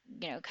you're,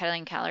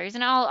 cutting calories,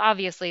 and all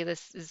obviously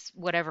this is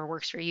whatever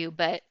works for you,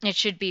 but it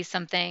should be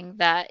something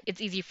that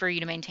it's easy for you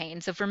to maintain.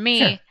 So for sure.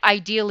 me,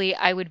 ideally,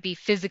 I would be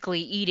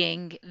physically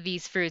eating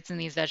these fruits and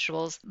these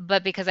vegetables,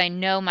 but because I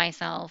know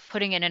myself,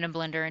 putting it in a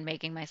blender and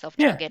making myself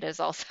Yeah. chug it is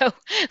also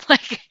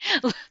like,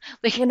 Well,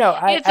 no,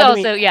 it's I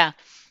also, mean, yeah.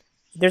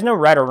 there's no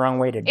right or wrong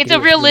way to It's do a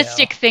it.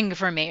 realistic thing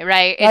for me,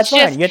 right? That's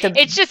fine. You have to.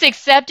 It's just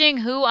accepting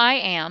who I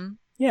am.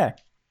 Yeah.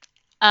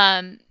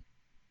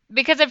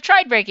 Because I've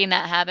tried breaking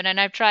that habit, and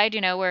I've tried,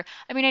 where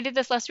I mean, I did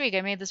this last week.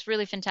 I made this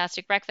really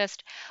fantastic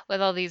breakfast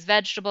with all these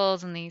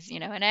vegetables and these,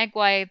 and egg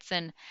whites,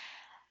 and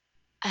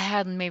I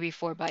had maybe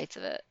 4 bites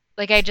of it.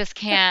 Like I just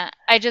can't.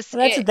 Well, that's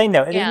the thing,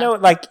 though. There's Yeah. no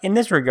like in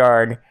this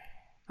regard.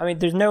 I mean,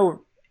 there's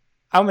no.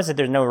 I almost said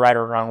there's no right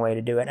or wrong way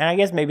to do it, and I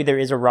guess maybe there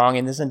is a wrong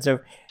in the sense of,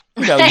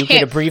 you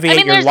could abbreviate I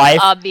mean, your there's life.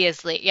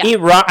 obviously, yeah. Eat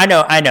wrong. I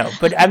know,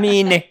 but I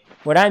mean,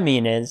 what I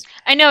mean is,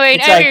 I know, right?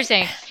 it's I know what like- you're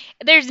saying.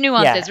 There's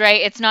nuances, Yeah.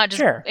 right? It's not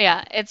just, Sure.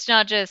 yeah. It's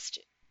not just.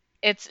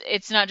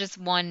 It's not just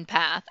one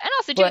path. And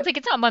also too, But- it's like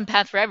it's not one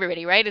path for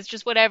everybody, right? It's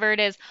just whatever it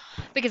is,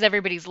 because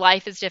everybody's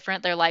life is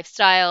different, their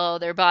lifestyle,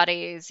 their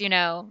bodies, but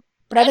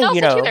I and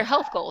think also too, their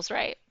health goals,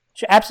 right?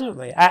 Sure,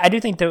 absolutely. I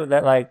do think though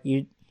that like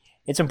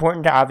it's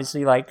important to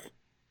obviously like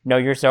know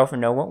yourself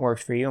and know what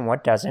works for you and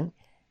what doesn't,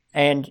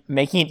 and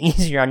making it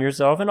easier on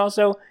yourself, and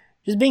also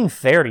just being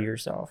fair to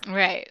yourself.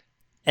 Right.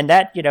 And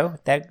that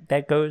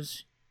that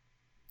goes,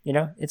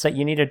 it's like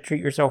you need to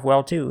treat yourself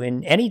well too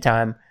in any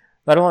time,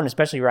 let alone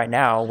especially right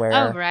now where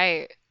Oh,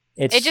 right.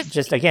 it's It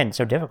just again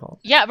so difficult.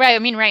 Yeah, right. I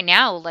mean, right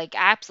now, like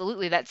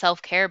absolutely, that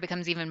self-care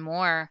becomes even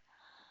more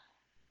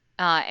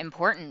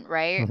important,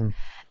 right? Mhm.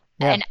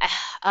 Yeah. And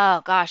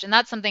oh gosh, and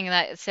that's something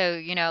that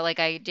so like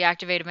I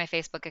deactivated my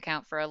Facebook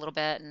account for a little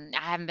bit, and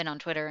I haven't been on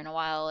Twitter in a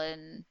while,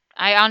 and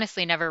I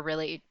honestly never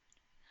really.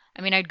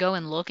 I mean, I'd go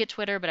and look at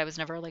Twitter, but I was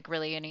never like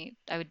really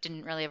I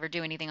didn't really ever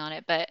do anything on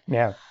it, but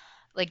Yeah.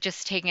 like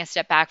just taking a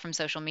step back from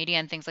social media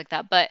and things like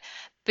that. But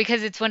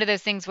because it's one of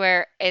those things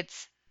where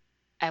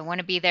I want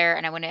to be there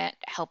and I want to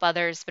help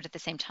others, but at the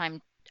same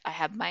time, I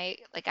have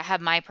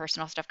my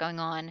personal stuff going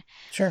on.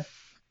 Sure.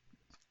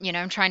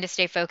 I'm trying to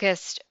stay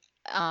focused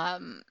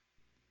on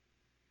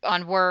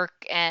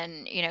work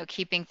and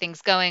keeping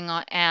things going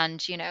on,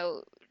 and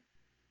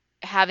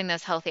having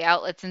those healthy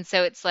outlets. And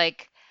so it's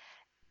like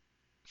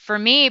for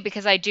me,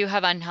 because I do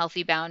have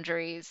unhealthy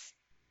boundaries,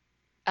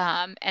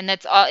 and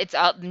it's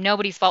all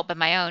nobody's fault but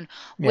my own,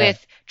 Yeah.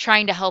 with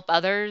trying to help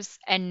others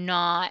and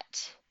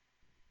not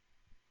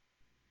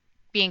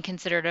being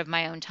considerate of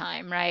my own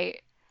time,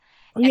 right?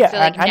 Well, And yeah. so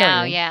like I know what now,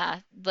 you mean. yeah,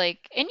 like,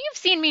 and you've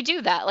seen me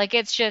do that. Like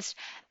it's just,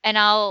 and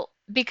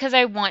because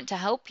I want to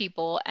help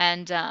people,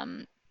 and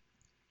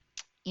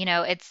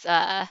it's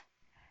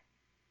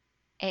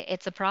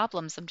it's a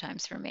problem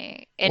sometimes for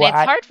me, and Well,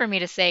 it's hard for me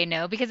to say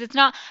no, because it's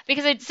not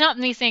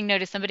me saying no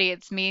to somebody.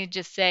 It's me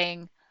just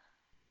saying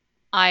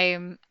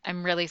I'm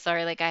really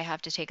sorry. Like I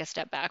have to take a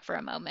step back for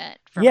a moment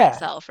for Yeah.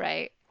 myself,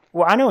 right?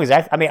 Well, I know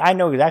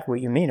exactly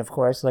what you mean. Of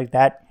course, like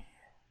that.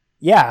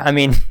 Yeah. I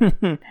mean,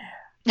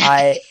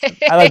 I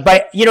like,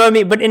 but you know what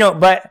I mean.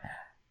 But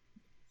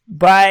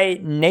by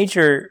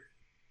nature,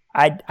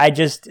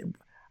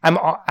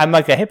 I'm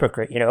like a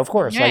hypocrite. Of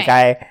course. Like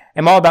Right. I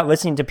am all about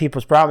listening to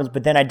people's problems,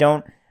 but then I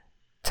don't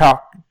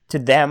talk to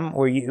them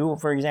or you,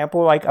 for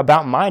example, like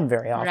about mine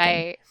very often.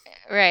 Right.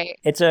 Right.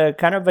 It's a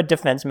kind of a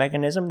defense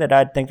mechanism that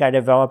I think I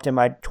developed in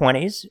my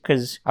 20s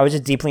because I was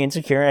just deeply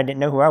insecure and I didn't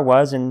know who I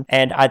was, and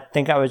I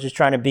think I was just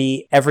trying to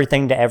be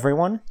everything to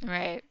everyone.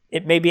 Right.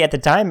 It maybe at the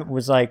time it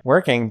was like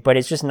working, but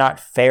it's just not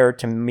fair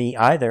to me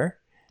either.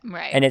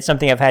 Right. And it's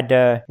something I've had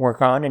to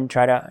work on and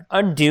try to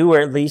undo, or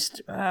at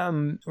least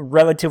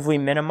relatively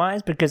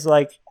minimize, because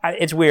like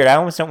it's weird. I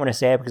almost don't want to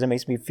say it because it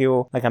makes me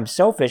feel like I'm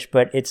selfish,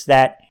 but it's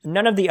that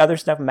none of the other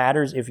stuff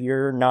matters if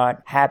you're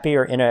not happy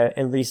or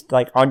at least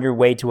like on your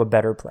way to a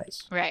better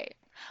place. Right.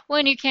 Well,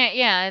 and you can't,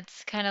 yeah,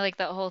 it's kind of like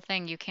that whole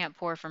thing. You can't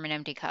pour from an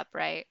empty cup,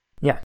 right?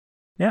 Yeah.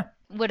 Yeah.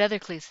 What other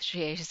cliches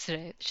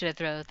should I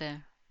throw out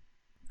there?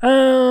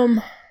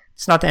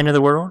 It's not the end of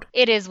the world.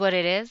 It is what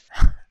it is.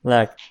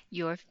 Look,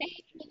 Your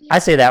favorite. I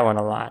say that one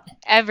a lot.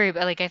 I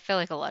feel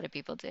like a lot of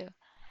people do.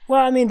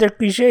 Well, I mean, they're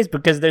cliches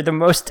because they're the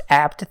most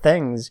apt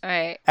things.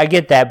 Right. I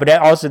get that, but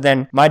also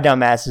then my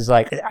dumb ass is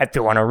like, I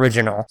feel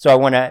unoriginal, so I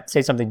want to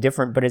say something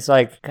different, but it's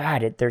like,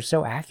 God, they're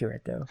so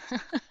accurate, though.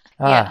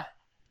 Yeah.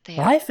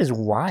 Life is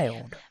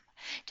wild.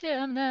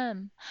 Damn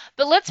them.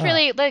 But let's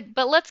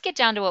let's get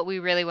down to what we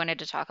really wanted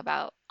to talk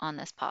about on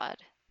this pod.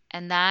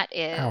 And that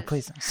is... Oh,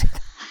 please don't say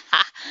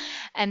that.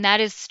 And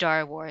that is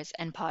Star Wars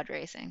and pod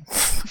racing.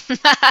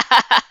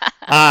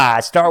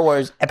 Star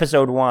Wars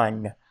Episode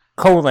 1,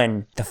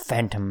 The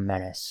Phantom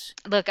Menace.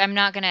 Look, I'm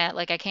not gonna,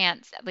 I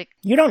can't,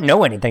 You don't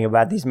know anything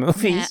about these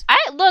movies.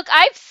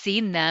 I've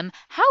seen them.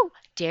 How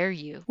dare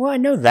you? Well, I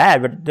know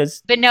that,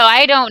 but no,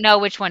 I don't know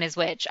which one is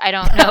which. I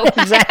don't know.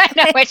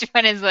 Exactly. I know which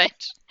one is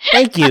which.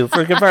 Thank you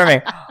for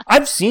confirming.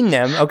 I've seen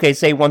them. Okay,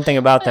 say one thing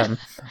about them.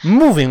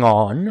 Moving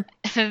on.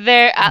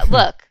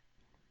 Look.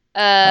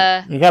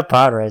 You got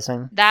pod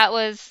racing. That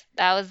was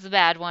the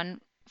bad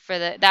one.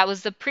 That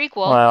was the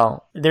prequel.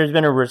 Well, there's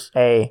been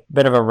a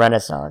bit of a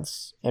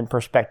renaissance in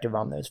perspective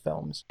on those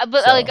films.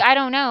 But I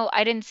don't know.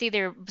 I didn't see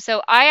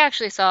so I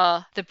actually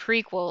saw the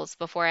prequels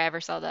before I ever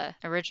saw the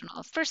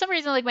originals. For some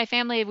reason, my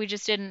family, we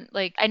just didn't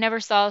I never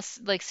saw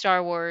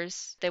Star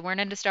Wars. They weren't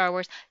into Star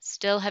Wars.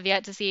 Still have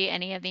yet to see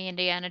any of the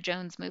Indiana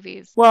Jones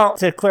movies. Well,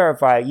 to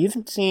clarify, you've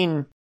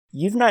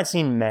not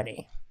seen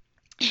many.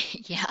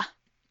 Yeah.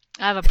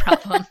 I have a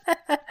problem.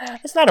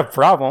 It's not a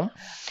problem.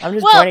 I'm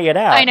just pointing it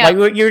out. I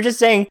know. You're just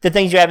saying the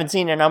things you haven't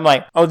seen, and I'm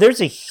like, oh, there's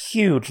a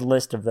huge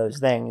list of those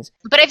things.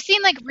 But I've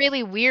seen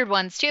really weird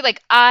ones too.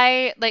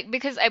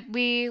 Because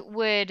we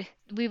would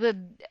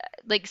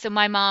so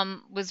my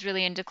mom was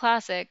really into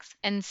classics,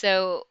 and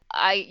so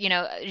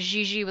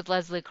Gigi with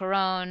Leslie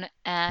Caron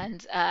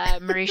and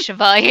Marie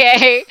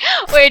Chevalier,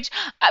 which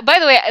by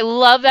the way, I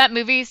love that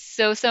movie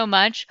so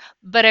much,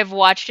 but I've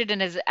watched it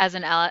as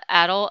an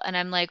adult, and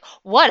I'm like,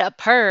 what a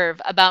perv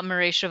about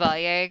Marie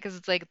Chevalier, because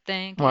it's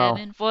thank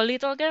heaven for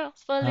little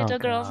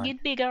girls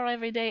get bigger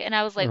every day, and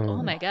I was like,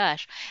 oh my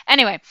gosh.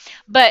 Anyway,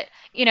 but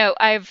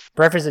I've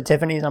Breakfast at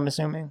Tiffany's, I'm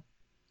assuming.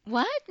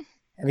 What?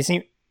 Have you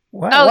seen?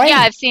 What? Oh, Why? yeah,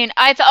 I've seen.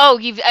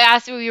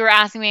 You were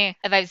asking me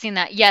if I've seen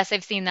that. Yes,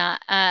 I've sseen that.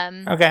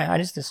 Okay, I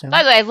just assumed.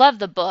 By the way, I love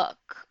the book,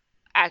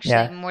 actually,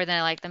 Yeah. more than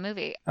I like the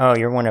movie. Oh,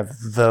 you're one of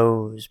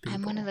those people.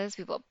 I'm one of those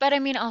people. But I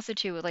mean, also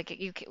too,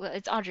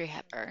 it's Audrey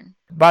Hepburn.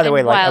 By the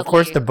And way, of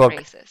course wildly the book.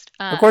 racist.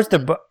 Of course the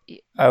book.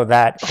 Oh,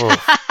 that.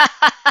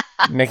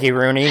 Mickey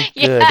Rooney.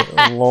 Good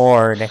Yeah.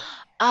 Lord.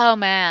 Oh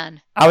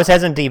man. I was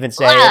hesitant to even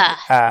say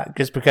it,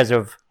 just because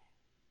of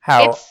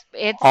how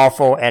It's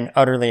awful and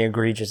utterly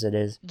egregious it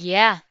is.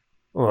 yeah,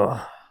 Ugh.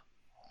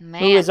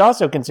 man. Who is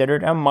also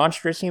considered a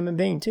monstrous human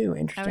being too,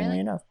 interestingly really?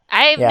 enough.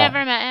 I've Yeah.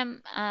 never met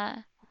him.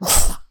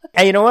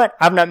 Hey, you know what?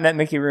 I've not met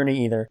Mickey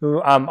Rooney either.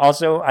 Who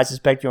also I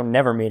suspect you'll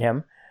never meet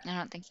him I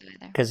don't think so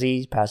either. because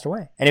he's passed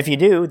away. And if you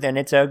do, then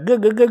it's a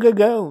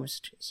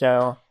ghost.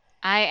 So,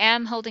 I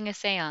am holding a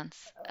séance.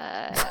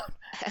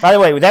 by the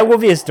way, that will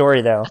be a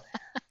story though.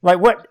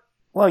 What?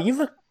 Well,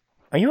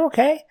 are you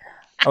okay?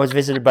 I was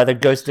visited by the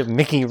ghost of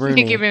Mickey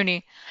Rooney. Mickey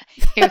Rooney.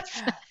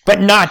 But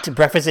not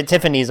Breakfast at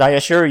Tiffany's, I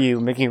assure you,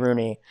 Mickey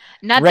Rooney.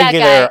 Not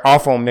Regular, that guy.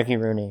 awful Mickey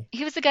Rooney.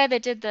 He was the guy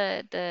that did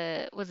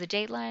was it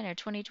Dateline or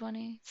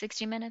 2020?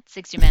 60 Minutes?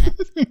 60 Minutes.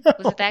 No.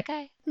 Was it that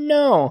guy?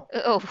 No.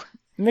 Oh,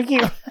 Mickey.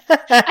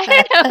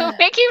 I don't know who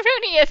Mickey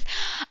Rooney is.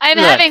 I'm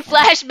Look. having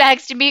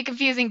flashbacks to me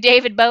confusing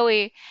David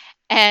Bowie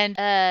and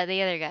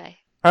the other guy.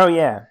 Oh,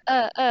 yeah.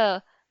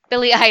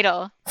 Billy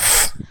Idol.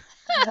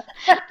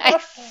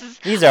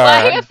 These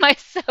Why are am I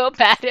so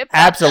bad at pop?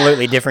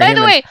 absolutely different By the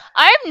humans. way,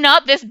 I'm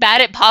not this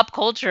bad at pop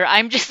culture.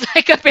 I'm just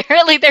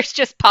apparently there's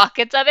just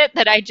pockets of it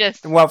that I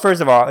just. Well,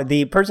 first of all,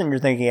 the person you're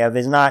thinking of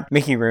is not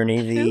Mickey Rooney,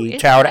 Who the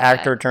is child that guy?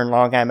 actor turned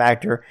longtime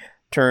actor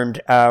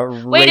turned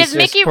Wait, is racist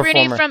Mickey Rooney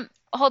performer. from?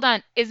 Hold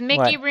on, is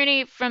Mickey What?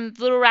 Rooney from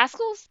Little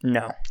Rascals?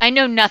 No, I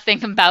know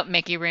nothing about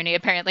Mickey Rooney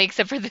apparently,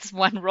 except for this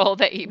one role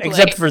that he played.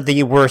 except for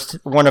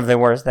one of the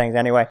worst things.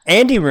 Anyway,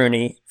 Andy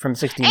Rooney from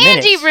 60 Andy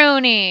Minutes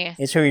Rooney.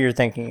 is who you're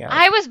thinking of.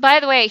 By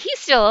the way, he's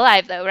still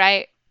alive though,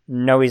 right?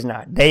 No, he's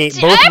not.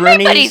 Both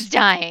Everybody's Rooneys,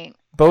 dying.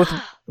 both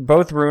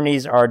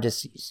Rooneys are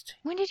deceased.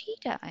 When did he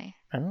die?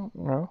 I don't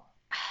know.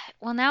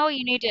 Well, now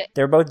you need to.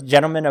 They're both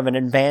gentlemen of an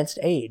advanced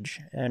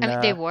age, and I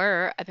mean, they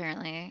were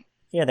apparently.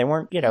 yeah, they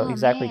weren't, Oh,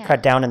 exactly man.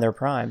 cut down in their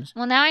primes.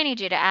 Well, now I need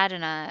you to add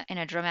in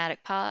a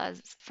dramatic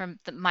pause from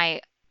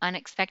my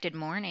unexpected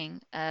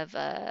morning of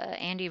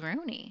Andy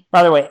Rooney.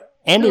 By the way,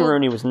 Andy Who-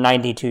 Rooney was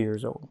 92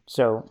 years old.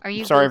 So Are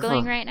you sorry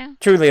Googling for right now?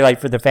 truly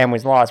for the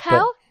family's loss,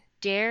 How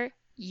dare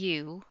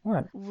you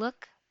What?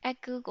 look at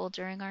Google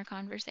during our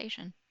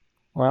conversation.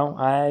 Well,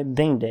 I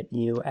binged it,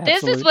 you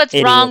absolute This is what's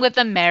idiot. wrong with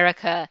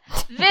America.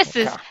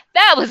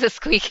 That was a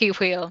squeaky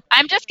wheel.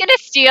 I'm just gonna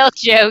steal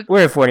joke.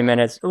 We're at 40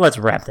 minutes. Let's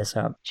wrap this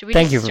up. Should we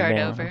Thank you just for start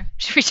being over? on.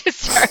 Should we just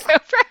start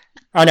over?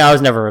 Oh, no, I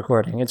was never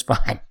recording. It's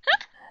fine.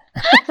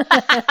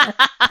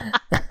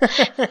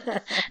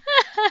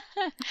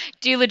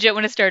 Do you legit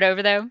want to start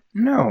over though?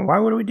 No, why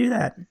would we do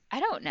that? I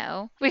don't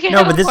know. We can No,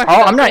 have but a this more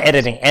I'm not focused-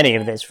 editing any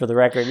of this for the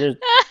record.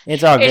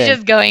 It's all good. It's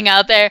just going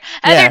out there.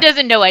 Yeah. Heather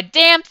doesn't know a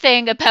damn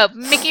thing about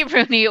Mickey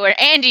Rooney or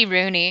Andy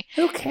Rooney.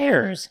 Who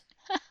cares?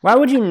 Why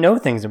would you know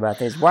things about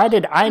this? Why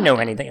did I know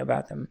anything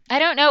about them? I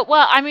don't know.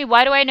 Well, I mean,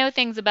 why do I know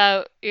things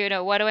about,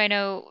 why do I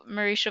know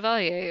Marie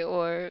Chevalier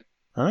or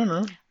I don't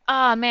know.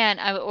 oh man,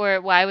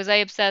 or why was I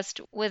obsessed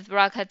with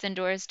Rock Hudson,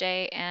 Doris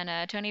Day,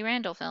 and Tony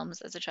Randall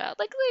films as a child?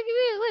 Like,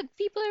 look,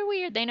 people are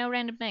weird. They know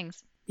random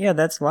things. Yeah,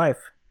 that's life.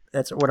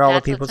 That's what all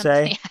the people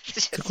say.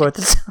 To quote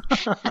this.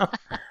 All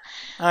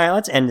right,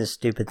 let's end this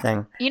stupid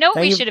thing. You know what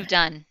Thank we you- should have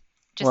done?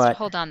 Just What?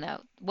 hold on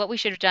though. What we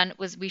should have done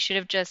was we should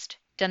have just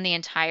done the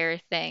entire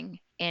thing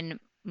in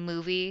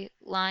movie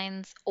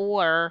lines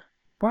or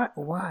What?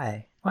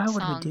 Why? Why would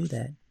we do Songs.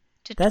 that?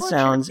 to That torture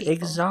sounds people.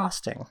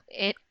 exhausting.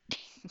 It,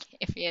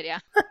 yeah.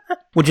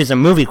 Which is a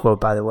movie quote,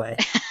 by the way.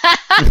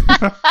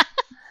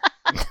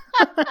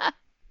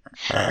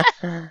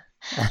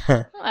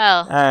 Well,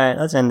 All right,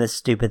 let's end this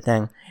stupid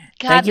thing.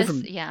 God, you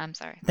this, for- yeah, I'm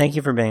sorry. Thank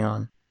you for being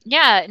on.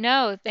 Yeah,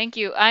 no, thank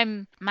you.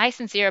 My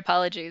sincere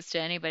apologies to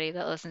anybody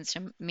that listens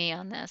to me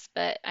on this,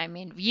 but I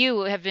mean,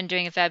 you have been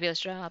doing a fabulous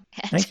job.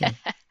 Thank you.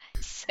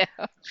 So,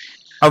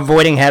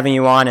 Avoiding having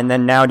you on and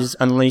then now just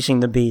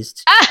unleashing the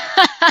beast.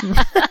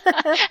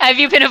 have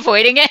you been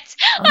avoiding it?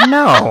 Oh,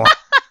 no.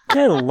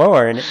 Good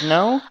Lord.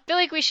 No? I feel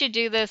like we should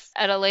do this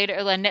at a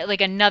later,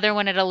 like another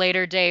one at a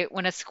later date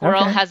when a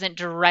squirrel Okay. hasn't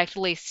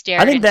directly I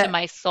stared think into that-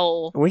 my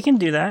soul. We can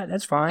do that.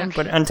 That's fine. Okay.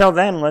 But until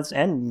then, let's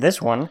end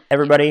this one.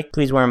 Everybody,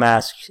 please wear a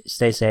mask.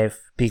 Stay safe.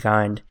 Be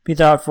kind. Be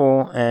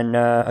thoughtful. And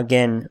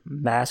again,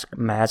 mask.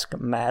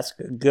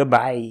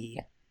 Goodbye.